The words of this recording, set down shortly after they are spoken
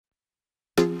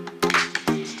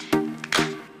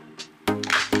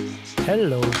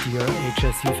Hello, dear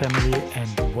HSC family,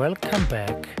 and welcome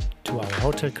back to our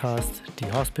Hotelcast, the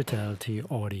hospitality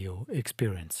audio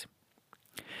experience.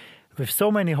 With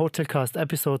so many Hotelcast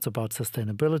episodes about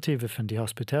sustainability within the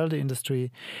hospitality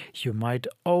industry, you might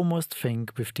almost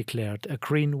think we've declared a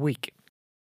green week.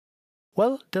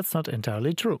 Well, that's not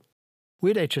entirely true.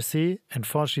 We at HSC, and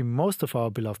fortunately most of our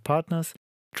beloved partners,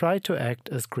 try to act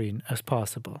as green as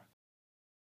possible.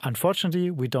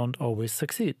 Unfortunately, we don't always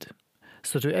succeed.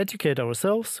 So to educate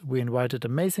ourselves, we invited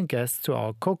amazing guests to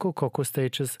our Coco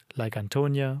stages like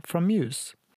Antonia from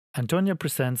Muse. Antonia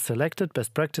presents selected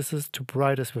best practices to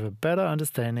provide us with a better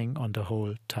understanding on the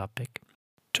whole topic.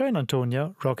 Join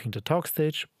Antonia rocking the talk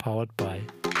stage powered by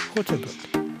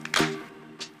Hotelbird.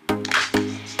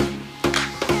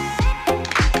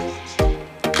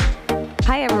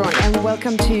 Hi everyone, and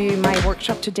welcome to my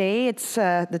workshop today. It's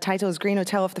the title is Green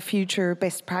Hotel of the Future,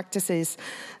 Best Practices.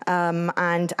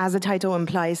 And as the title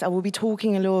implies, I will be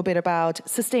talking a little bit about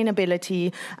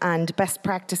sustainability and best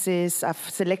practices. I've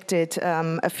selected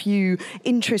a few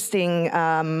interesting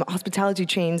hospitality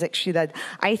chains actually that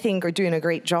I think are doing a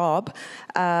great job.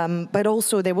 But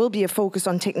also there will be a focus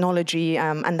on technology,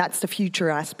 and that's the future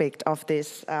aspect of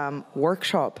this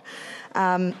workshop.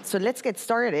 So let's get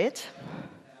started.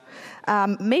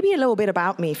 Maybe a little bit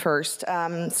about me first.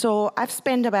 So I've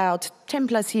spent about 10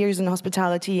 plus years in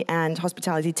hospitality and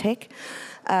hospitality tech.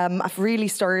 I've really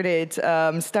started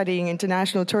studying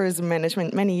international tourism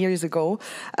management many years ago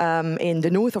in the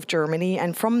north of Germany.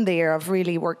 And from there, I've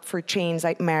really worked for chains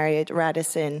like Marriott,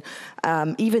 Radisson,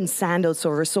 even Sandals, so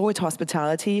resort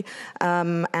hospitality.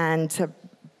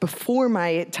 Before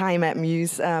my time at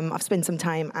Muse, I've spent some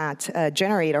time at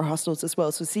Generator Hostels as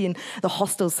well, so seeing the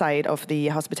hostel side of the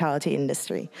hospitality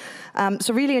industry.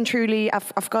 So really and truly,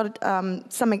 I've got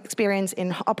some experience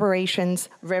in operations,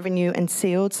 revenue, and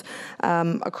sales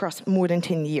across more than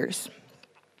 10 years.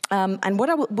 And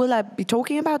what will I be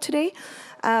talking about today?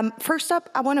 First up,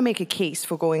 I want to make a case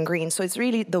for going green. So it's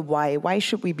really the why. Why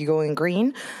should we be going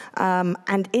green?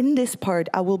 And in this part,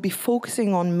 I will be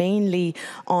focusing on mainly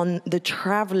on the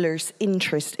traveler's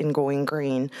interest in going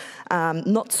green,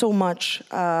 not so much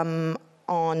on,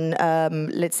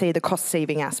 let's say, the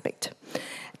cost-saving aspect.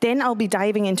 Then I'll be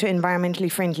diving into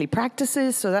environmentally friendly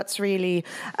practices. So that's really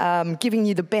giving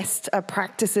you the best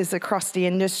practices across the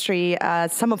industry.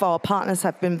 Some of our partners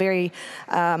have been very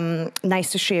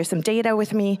nice to share some data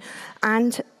with me.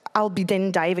 And I'll be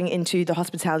then diving into the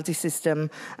hospitality system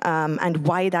and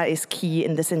why that is key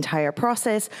in this entire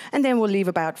process. And then we'll leave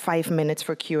about 5 minutes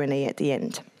for Q&A at the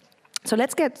end. So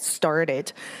let's get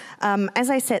started. As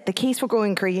I said, the case for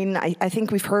going green, I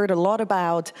think we've heard a lot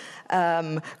about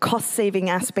cost-saving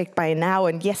aspect by now,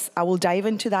 and yes, I will dive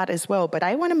into that as well, but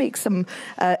I want to make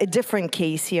a different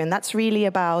case here, and that's really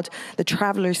about the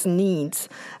traveler's needs.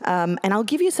 And I'll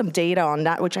give you some data on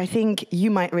that, which I think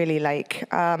you might really like.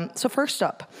 So first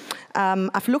up,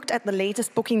 I've looked at the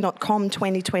latest Booking.com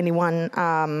 2021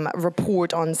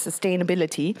 report on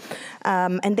sustainability,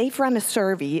 and they've run a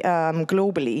survey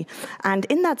globally. And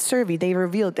in that survey, they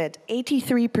revealed that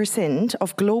 83%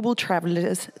 of global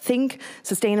travelers think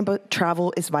sustainable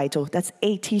travel is vital. That's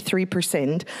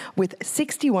 83%, with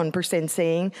 61%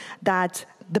 saying that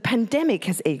the pandemic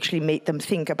has actually made them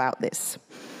think about this.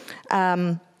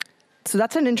 So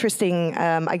that's an interesting,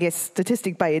 I guess,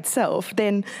 statistic by itself.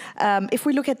 Then if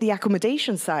we look at the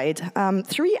accommodation side,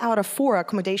 3 out of 4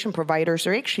 accommodation providers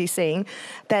are actually saying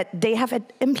that they have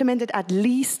implemented at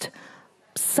least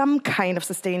some kind of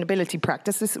sustainability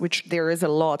practices, which there is a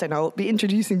lot, and I'll be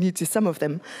introducing you to some of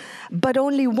them. But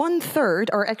only 1/3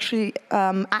 are actually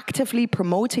actively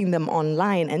promoting them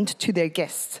online and to their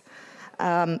guests.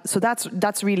 So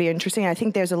that's really interesting. I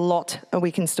think there's a lot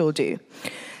we can still do.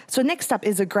 So next up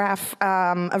is a graph,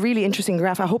 a really interesting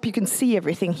graph. I hope you can see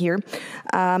everything here.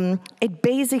 It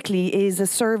basically is a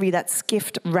survey that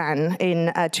Skift ran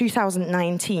in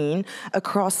 2019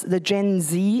 across the Gen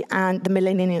Z and the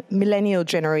millennial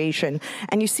generation.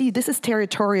 And you see, this is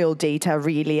territorial data,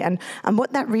 really. And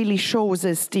what that really shows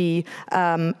is the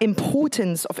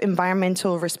importance of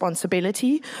environmental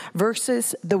responsibility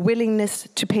versus the willingness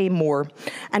to pay more.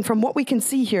 And from what we can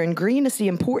see here, in green is the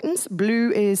importance,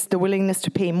 blue is the willingness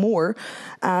to pay more.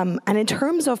 And in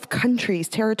terms of countries,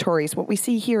 territories, what we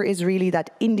see here is really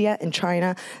that India and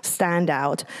China stand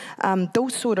out.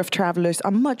 Those sort of travelers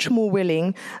are much more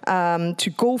willing to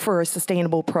go for a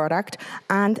sustainable product,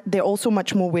 and they're also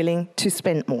much more willing to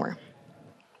spend more.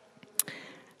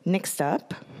 Next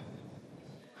up.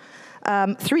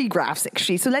 three graphs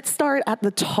actually. So let's start at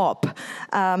the top,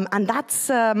 and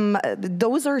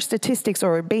those are statistics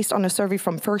or based on a survey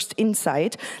from First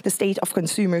Insight, the state of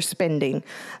consumer spending,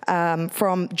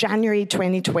 from January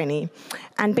 2020.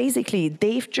 And basically,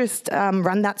 they've just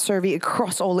run that survey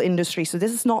across all industries. So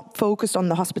this is not focused on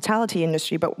the hospitality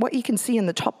industry, but what you can see in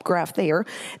the top graph there,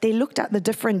 they looked at the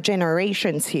different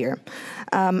generations here.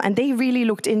 And they really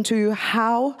looked into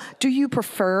how do you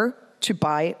prefer to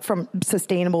buy from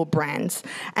sustainable brands.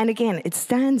 And again, it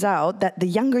stands out that the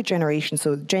younger generation,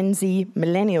 so Gen Z,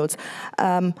 millennials,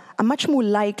 are much more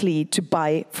likely to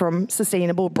buy from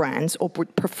sustainable brands or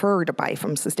would prefer to buy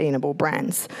from sustainable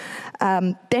brands.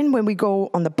 Then when we go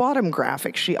on the bottom graph,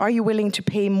 actually, are you willing to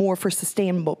pay more for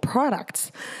sustainable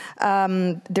products?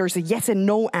 There's a yes and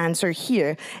no answer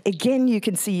here. Again, you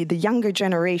can see the younger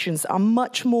generations are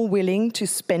much more willing to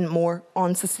spend more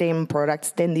on sustainable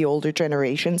products than the older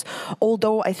generations,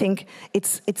 although I think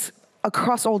it's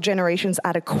across all generations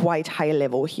at a quite high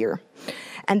level here.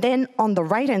 And then on the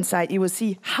right-hand side, you will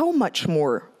see how much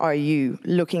more are you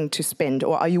looking to spend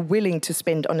or are you willing to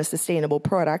spend on a sustainable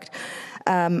product.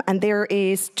 And there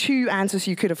is two answers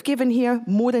you could have given here,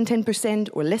 more than 10%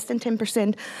 or less than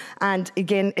 10%. And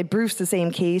again, it proves the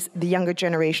same case. The younger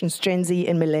generations, Gen Z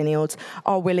and millennials,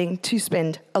 are willing to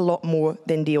spend a lot more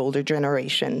than the older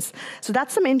generations. So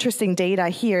that's some interesting data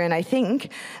here. And I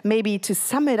think maybe to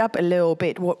sum it up a little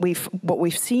bit, what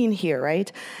we've seen here,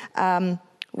 right?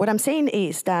 What I'm saying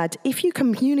is that if you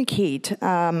communicate,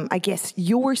 I guess,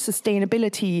 your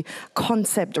sustainability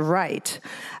concept right,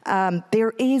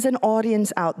 there is an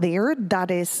audience out there that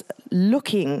is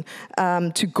looking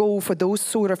to go for those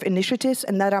sort of initiatives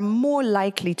and that are more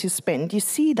likely to spend. You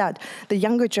see that the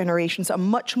younger generations are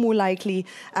much more likely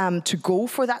to go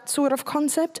for that sort of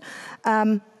concept.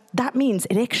 That means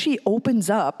it actually opens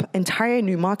up entire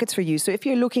new markets for you. So if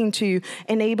you're looking to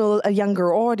enable a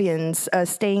younger audience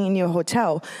staying in your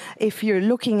hotel, if you're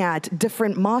looking at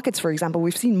different markets, for example,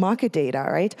 we've seen market data,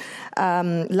 right?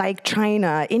 Like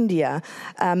China, India,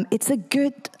 it's a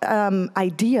good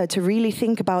idea to really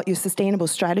think about your sustainable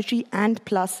strategy, and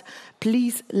plus,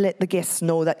 please let the guests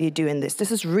know that you're doing this.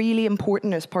 This is really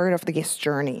important as part of the guest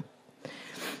journey.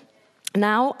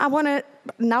 Now,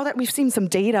 now that we've seen some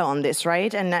data on this,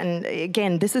 right? And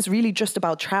again, this is really just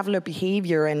about traveler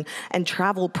behavior and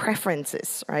travel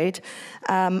preferences, right?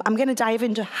 I'm going to dive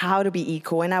into how to be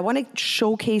eco, and I want to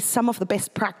showcase some of the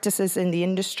best practices in the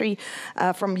industry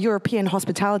from European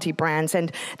hospitality brands.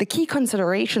 And the key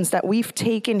considerations that we've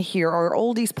taken here are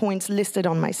all these points listed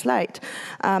on my slide.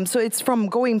 So it's from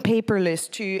going paperless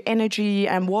to energy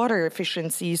and water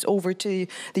efficiencies over to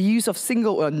the use of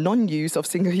single or non-use of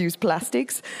single-use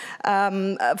plastics.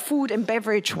 Food and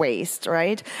beverage waste,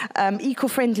 right?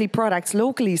 Eco-friendly products,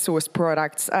 locally sourced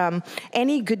products,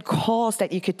 any good cause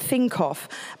that you could think of,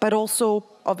 but also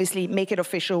obviously make it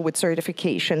official with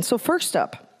certification. So first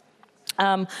up,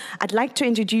 I'd like to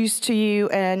introduce to you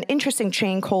an interesting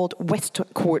chain called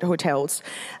Westcourt Hotels.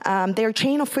 They're a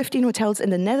chain of 15 hotels in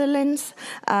the Netherlands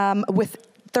with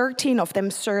 13 of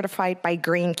them certified by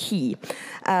Green Key.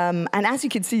 And as you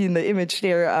can see in the image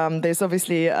there, there's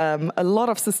obviously a lot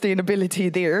of sustainability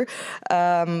there.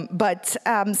 But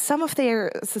some of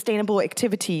their sustainable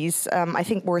activities, I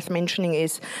think worth mentioning,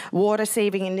 is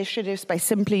water-saving initiatives by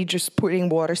simply just putting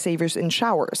water savers in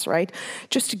showers, right?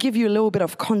 Just to give you a little bit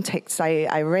of context,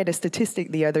 I read a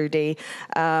statistic the other day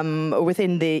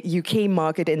within the UK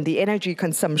market in the energy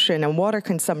consumption and water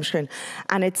consumption.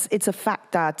 And it's a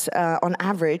fact that on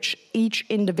average, each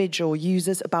individual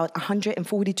uses about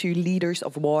 142 liters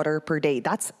of water per day.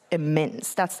 That's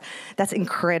immense. That's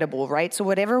incredible, right? So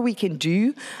whatever we can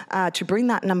do to bring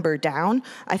that number down,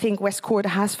 I think Westcourt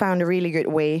has found a really good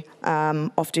way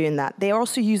of doing that. They're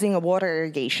also using a water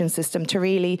irrigation system to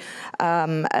really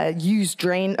use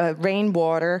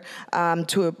rainwater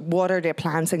to water their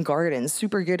plants and gardens.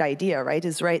 Super good idea, right?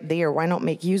 It's right there. Why not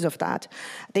make use of that?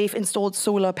 They've installed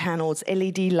solar panels,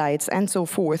 LED lights, and so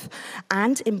forth.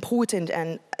 And important,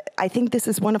 and I think this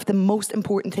is one of the most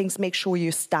important things, make sure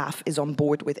your staff is on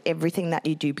board with everything that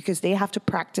you do, because they have to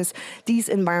practice these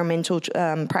environmental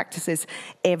practices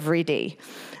every day.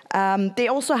 They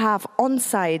also have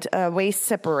on-site waste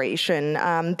separation.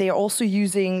 They're also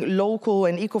using local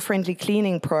and eco-friendly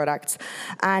cleaning products.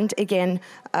 And again,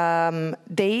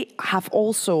 they have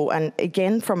also, and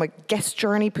again, from a guest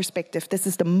journey perspective, this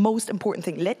is the most important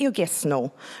thing. Let your guests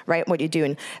know, right, what you're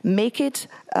doing. Make it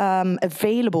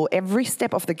available every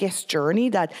step of the guest journey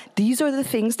that these are the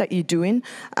things that you're doing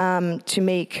to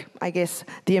make, I guess,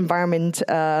 the environment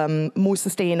more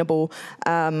sustainable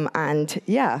and,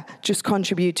 yeah, just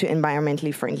contribute to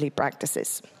environmentally friendly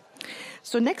practices.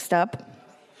 So next up,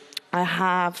 I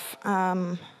have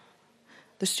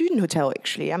the student hotel,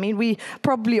 actually. I mean, we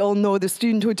probably all know the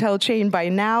student hotel chain by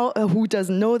now. Who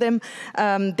doesn't know them?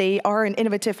 They are an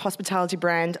innovative hospitality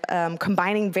brand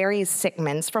combining various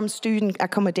segments from student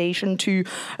accommodation to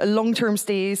long-term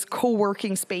stays,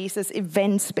 co-working spaces,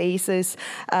 event spaces,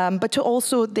 but to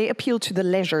also they appeal to the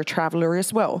leisure traveler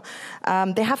as well.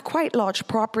 They have quite large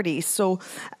properties, so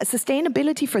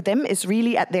sustainability for them is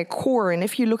really at their core. And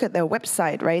if you look at their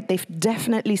website, right, they've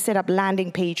definitely set up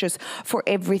landing pages for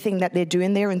everything that they're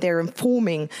doing there, and they're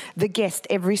informing the guest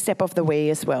every step of the way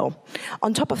as well.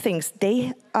 On top of things,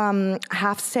 they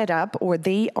have set up, or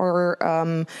they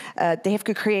have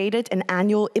created an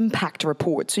annual impact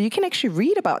report. So you can actually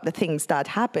read about the things that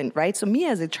happened, right? So me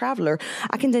as a traveler,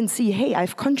 I can then see, hey,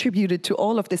 I've contributed to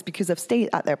all of this because I've stayed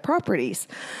at their properties.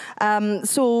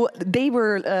 So they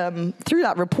were, through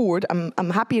that report,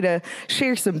 I'm happy to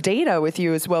share some data with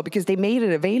you as well, because they made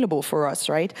it available for us,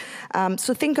 right?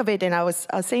 So think of it, and I was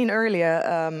saying earlier,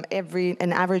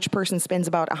 an average person spends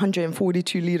about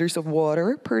 142 liters of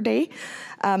water per day.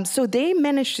 So they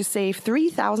managed to save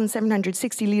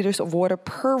 3,760 liters of water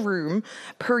per room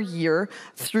per year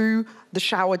through the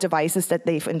shower devices that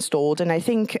they've installed. And I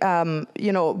think,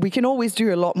 we can always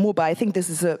do a lot more, but I think this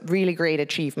is a really great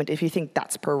achievement if you think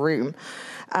that's per room.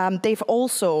 They've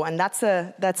also, and that's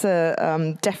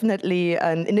definitely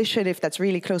an initiative that's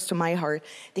really close to my heart,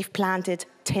 they've planted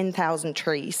 10,000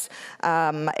 trees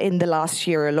in the last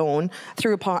year alone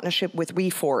through a partnership with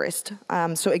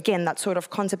WeForest. So again, that sort of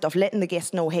concept of letting the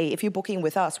guests know, hey, if you're booking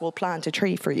with us, we'll plant a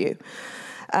tree for you.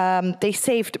 They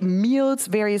saved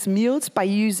various meals, by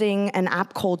using an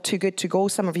app called Too Good To Go.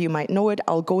 Some of you might know it.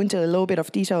 I'll go into a little bit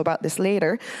of detail about this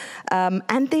later.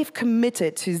 And they've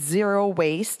committed to zero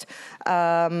waste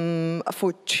for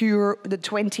the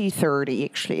 2030,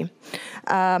 actually.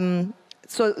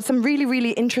 So some really,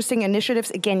 really interesting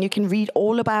initiatives. Again, you can read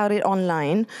all about it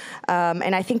online.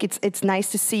 And I think it's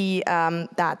nice to see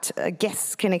that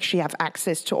guests can actually have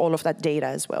access to all of that data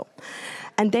as well.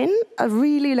 And then a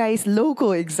really nice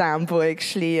local example,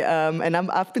 actually, and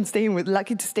I've been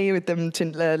lucky to stay with them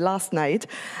last night,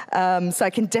 so I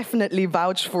can definitely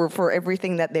vouch for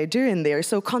everything that they're doing there.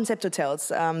 So Concept Hotels,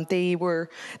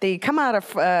 they come out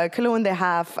of Cologne. They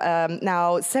have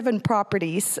now 7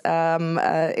 properties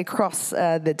across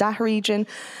the DACH region,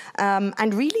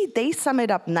 and really they sum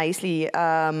it up nicely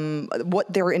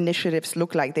what their initiatives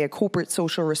look like, their corporate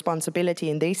social responsibility,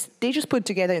 and they just put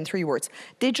together in 3 words: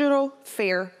 digital,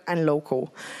 fair, and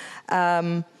local.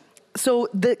 So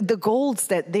the goals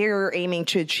that they're aiming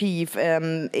to achieve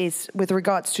is with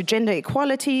regards to gender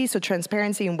equality, so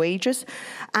transparency in wages,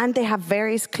 and they have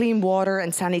various clean water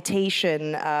and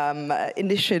sanitation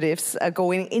initiatives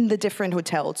going in the different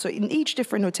hotels. So in each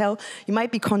different hotel, you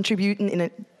might be contributing in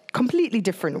a completely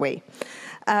different way.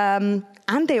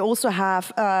 And they also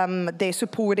have, they're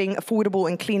supporting affordable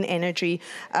and clean energy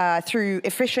through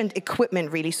efficient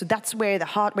equipment, really. So that's where the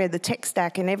hardware, the tech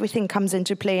stack, and everything comes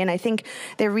into play. And I think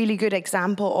they're a really good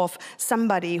example of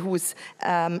somebody who's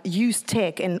used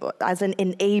tech as an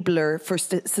enabler for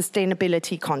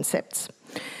sustainability concepts.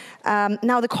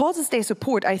 Now, the causes they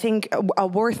support, I think, are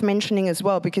worth mentioning as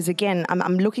well, because, again,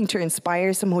 I'm looking to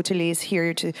inspire some hoteliers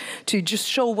here to just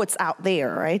show what's out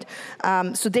there, right?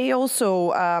 So they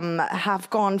also have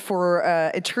gone for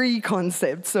a tree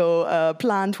concept, so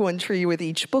plant 1 tree with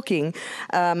each booking,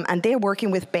 and they're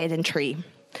working with Bed and Tree.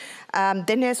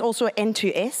 Then there's also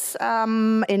N2S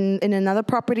in another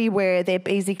property where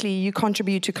you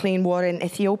contribute to clean water in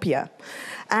Ethiopia.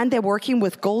 And they're working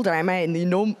with Goldimer, and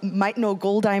you might know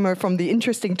Goldimer from the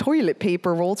interesting toilet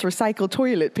paper rolls, recycled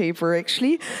toilet paper,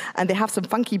 actually. And they have some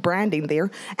funky branding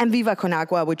there. And Viva Con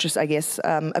Agua, which is, I guess,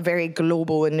 a very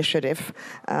global initiative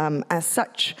as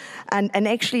such. And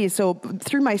actually, so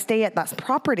through my stay at that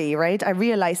property, right, I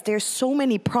realized there's so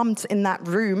many prompts in that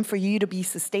room for you to be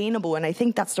sustainable. And I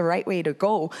think that's the right way to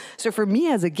go. So for me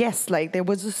as a guest, like, there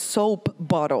was a soap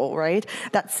bottle, right,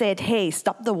 that said, hey,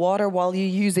 stop the water while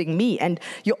you're using me. And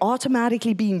you're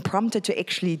automatically being prompted to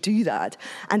actually do that.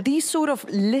 And these sort of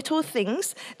little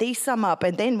things, they sum up.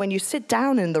 And then when you sit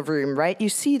down in the room, right, you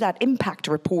see that impact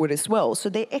report as well. So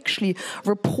they actually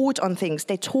report on things.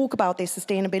 They talk about their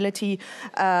sustainability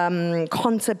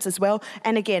concepts as well.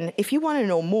 And again, if you want to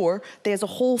know more, there's a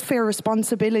whole fair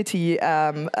responsibility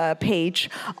page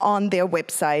on their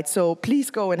website. So please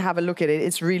go and have a look at it.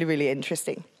 It's really, really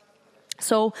interesting.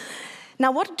 So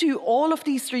now, what do all of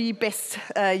these 3 best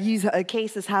user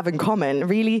cases have in common?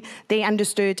 Really, they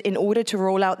understood in order to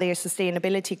roll out their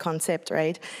sustainability concept,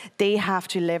 right, they have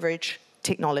to leverage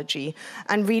technology.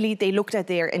 And really, they looked at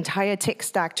their entire tech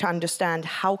stack to understand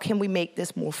how can we make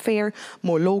this more fair,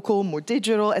 more local, more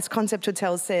digital, as Concept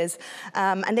Hotel says.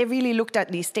 And they really looked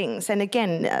at these things. And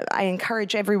again, I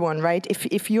encourage everyone, right?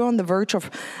 If you're on the verge of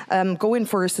going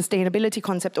for a sustainability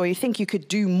concept, or you think you could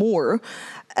do more,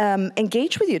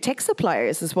 engage with your tech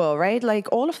suppliers as well, right? Like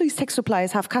all of these tech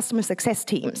suppliers have customer success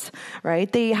teams,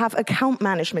 right? They have account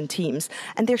management teams,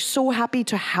 and they're so happy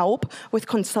to help with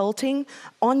consulting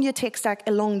on your tech stack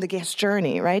along the guest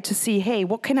journey, right? To see, hey,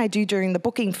 what can I do during the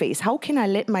booking phase? How can I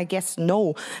let my guests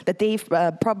know that they've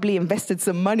probably invested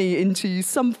some money into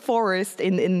some forest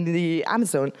in the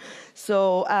Amazon?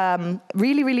 So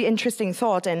really, really interesting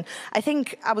thought. And I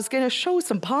think I was going to show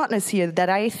some partners here that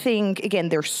I think, again,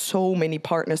 there's so many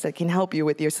partners that can help you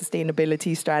with your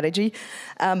sustainability strategy.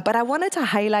 But I wanted to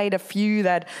highlight a few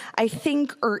that I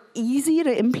think are easy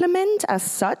to implement as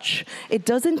such. It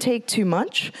doesn't take too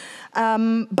much.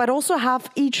 But also have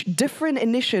each different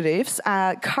initiatives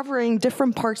covering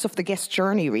different parts of the guest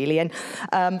journey, really.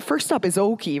 And first up is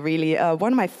Oki, really.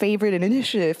 One of my favorite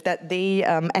initiatives that they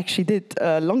actually did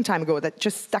a long time ago that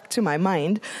just stuck to my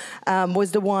mind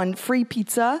was the one, free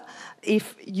pizza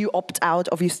if you opt out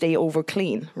of your stay over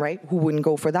clean, right? Who wouldn't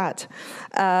go for that?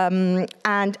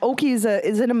 And Oki is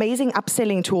an amazing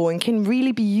upselling tool and can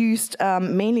really be used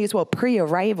mainly as well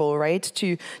pre-arrival, right?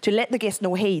 To let the guest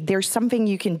know, hey, there's something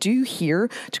you can do here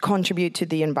to contribute to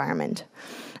the environment.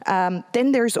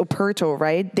 Then there's Operto,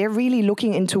 right? They're really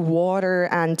looking into water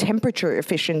and temperature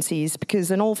efficiencies because,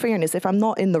 in all fairness, if I'm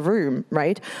not in the room,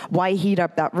 right, why heat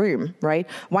up that room, right?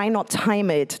 Why not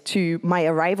time it to my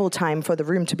arrival time for the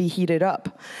room to be heated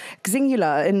up?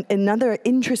 Xingula, another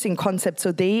interesting concept.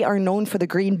 So they are known for the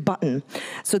green button.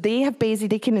 So they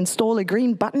can install a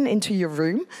green button into your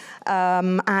room,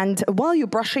 and while you're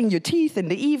brushing your teeth in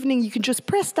the evening, you can just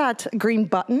press that green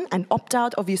button and opt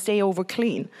out of your stay over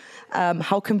clean.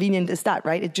 How convenient is that,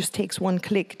 right? It just takes one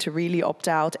click to really opt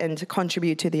out and to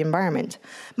contribute to the environment.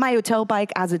 My Hotel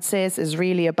Bike, as it says, is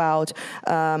really about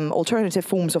alternative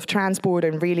forms of transport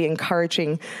and really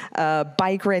encouraging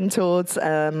bike rentals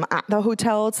at the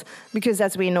hotels, because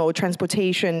as we know,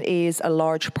 transportation is a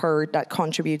large part that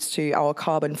contributes to our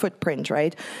carbon footprint,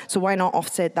 right? So why not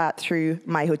offset that through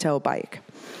My Hotel Bike?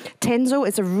 Tenzo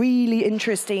is a really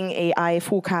interesting AI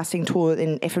forecasting tool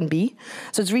in F&B.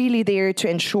 So it's really there to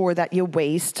ensure that your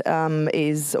waste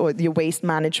your waste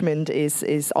management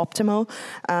is optimal,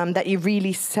 that you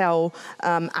really sell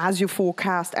as you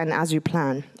forecast and as you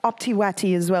plan.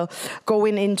 OptiWati as well,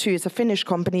 it's a Finnish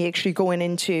company, actually going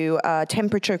into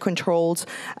temperature controls,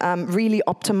 really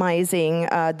optimizing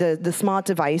the smart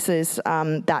devices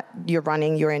that you're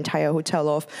running your entire hotel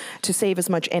off to save as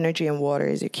much energy and water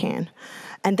as you can.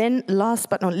 And then last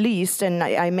but not least, and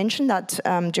I mentioned that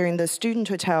during the student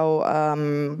hotel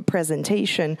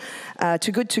presentation,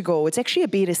 Too Good To Go. It's actually a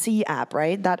B2C app,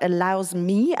 right, that allows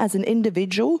me as an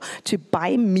individual to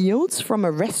buy meals from a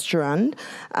restaurant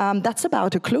that's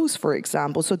about to close, for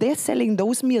example. So they're selling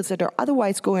those meals that are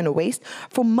otherwise going to waste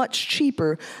for much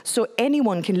cheaper. So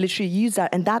anyone can literally use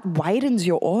that, and that widens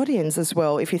your audience as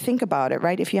well, if you think about it,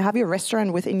 right? If you have your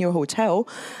restaurant within your hotel,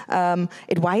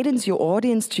 it widens your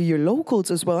audience to your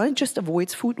locals as well, and just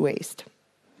avoids food waste.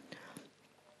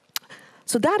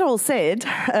 So that all said,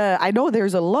 I know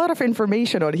there's a lot of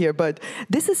information on here, but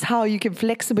this is how you can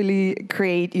flexibly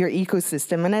create your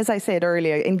ecosystem. And as I said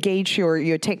earlier, engage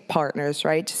your tech partners,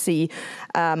 right, to see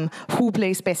who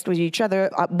plays best with each other,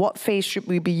 at what phase should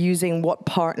we be using what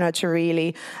partner to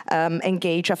really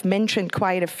engage. I've mentioned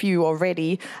quite a few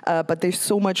already, but there's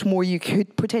so much more you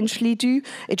could potentially do.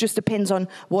 It just depends on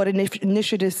what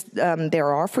initiatives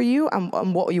there are for you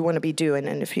and what you want to be doing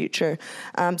in the future.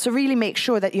 So really make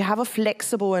sure that you have a flexible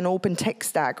and open tech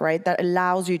stack, right, that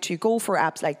allows you to go for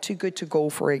apps like Too Good To Go,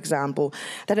 for example,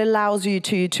 that allows you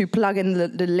to plug in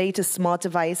the latest smart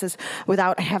devices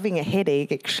without having a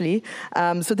headache, actually.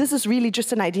 So this is really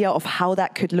just an idea of how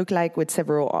that could look like with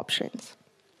several options.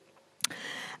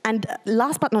 And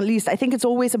last but not least, I think it's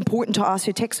always important to ask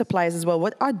your tech suppliers as well,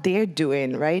 what are they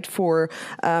doing, right, for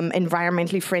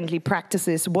environmentally friendly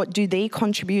practices? What do they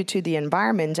contribute to the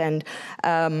environment? And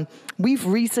we've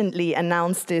recently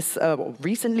announced this,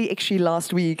 actually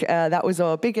last week, that was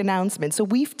our big announcement. So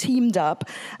we've teamed up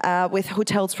with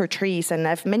Hotels for Trees, and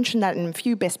I've mentioned that in a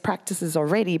few best practices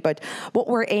already, but what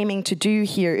we're aiming to do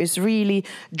here is really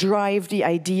drive the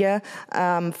idea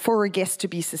for a guest to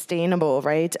be sustainable,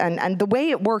 right? And the way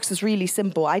it works is really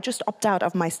simple. I just opt out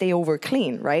of my stay over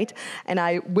clean, right? And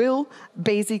I will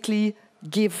basically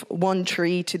give one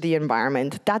tree to the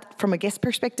environment. That, from a guest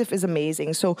perspective, is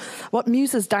amazing. So what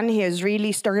Muse has done here is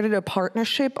really started a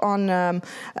partnership on,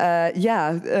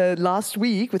 last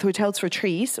week with Hotels for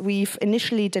Trees. We've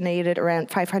initially donated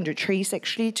around 500 trees,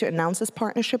 actually, to announce this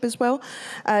partnership as well,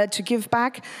 to give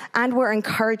back. And we're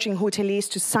encouraging hoteliers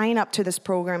to sign up to this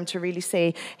program to really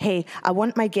say, hey, I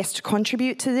want my guests to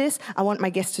contribute to this. I want my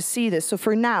guests to see this. So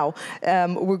for now,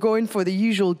 we're going for the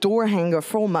usual door hanger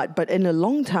format, but in the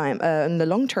long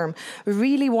term, we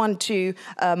really want to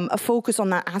focus on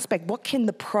that aspect. What can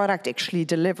the product actually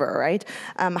deliver, right?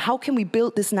 How can we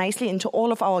build this nicely into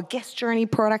all of our guest journey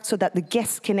products so that the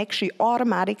guests can actually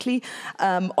automatically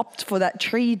opt for that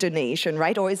tree donation,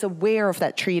 right? Or is aware of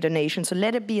that tree donation. So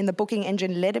let it be in the booking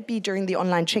engine, let it be during the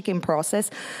online check-in process,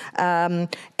 and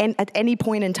at any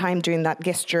point in time during that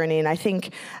guest journey. And I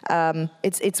think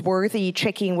it's worthy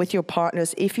checking with your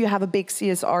partners if you have a big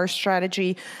CSR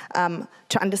strategy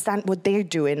to understand what they're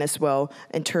doing as well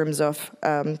in terms of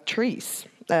trees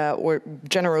or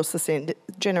general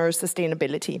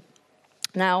sustainability.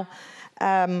 Now,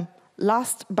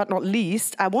 last but not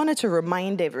least, I wanted to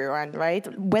remind everyone, right,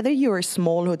 whether you're a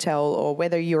small hotel or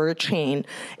whether you're a chain,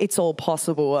 it's all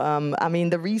possible. I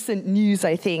mean, the recent news,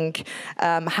 I think,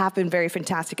 have been very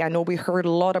fantastic. I know we heard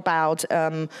a lot about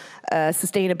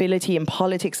sustainability in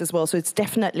politics as well, so it's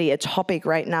definitely a topic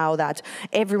right now that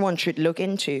everyone should look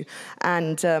into.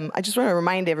 And I just want to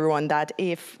remind everyone that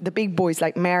if the big boys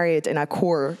like Marriott and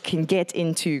Accor can get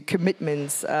into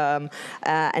commitments and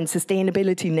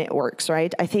sustainability networks,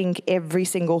 right, I think every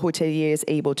single hotelier is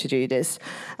able to do this.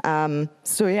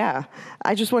 So yeah,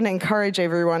 I just want to encourage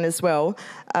everyone as well.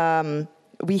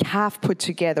 We have put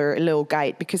together a little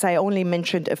guide because I only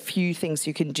mentioned a few things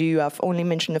you can do. I've only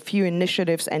mentioned a few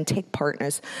initiatives and tech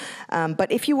partners.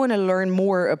 But if you want to learn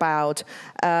more about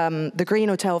the green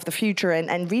hotel of the future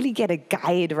and really get a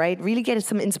guide, right? Really get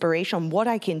some inspiration on what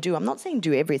I can do. I'm not saying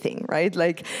do everything, right?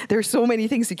 Like there's so many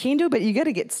things you can do, but you got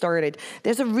to get started.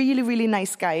 There's a really, really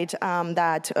nice guide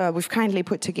that we've kindly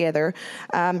put together.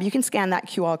 You can scan that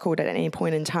QR code at any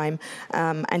point in time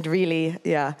and really,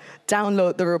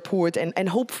 download the report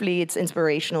and hopefully it's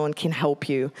inspirational and can help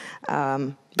you.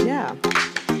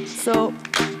 So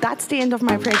that's the end of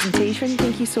my presentation.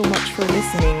 Thank you so much for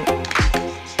listening.